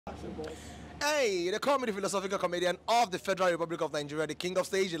Hey, the comedy philosophical comedian of the Federal Republic of Nigeria, the king of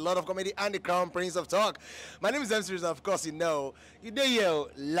stage, the lord of comedy, and the crown prince of talk. My name is M Series, and of course, you know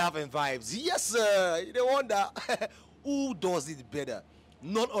love and vibes. Yes, sir. You don't wonder who does it better?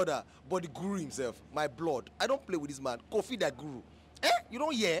 None other but the guru himself, my blood. I don't play with this man, Kofi the Guru. You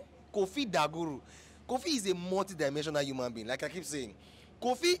don't hear? Kofi the Guru. Kofi is a multi-dimensional human being, like I keep saying.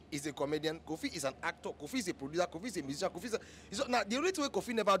 Kofi is a comedian, Kofi is an actor, Kofi is a producer, Kofi is a musician, Kofi is a... Now, the only way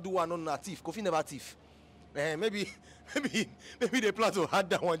Kofi never do one on a thief, Kofi never thief. Maybe they plan to add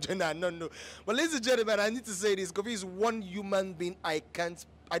that one gender, I don't know. But ladies and gentlemen, I need to say this. Kofi is one human being I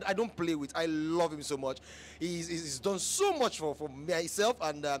don't play with. I love him so much. He's done so much for myself,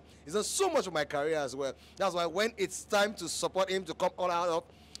 and he's done so much for my career as well. That's why when it's time to support him, to come all out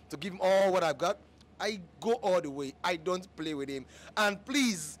up, to give him all what I've got, I go all the way. I don't play with him. And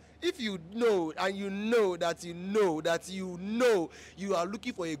please, if you know, and you know that you are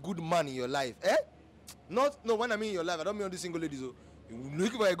looking for a good man in your life, no, when I mean in your life, I don't mean on this single ladies. You're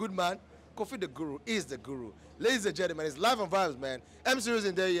looking for a good man, Kofi the Guru is the guru. Ladies and gentlemen, it's live on vibes, man. M Series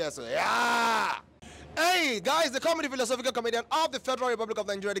in there, yeah, so yeah. Hey guys, the comedy philosophical comedian of the Federal Republic of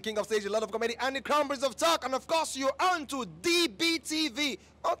Nigeria, the king of stage, a lot of comedy, and the crown prince of talk. And of course, you're on to DBTV.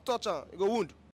 Don't touch her, you go wound.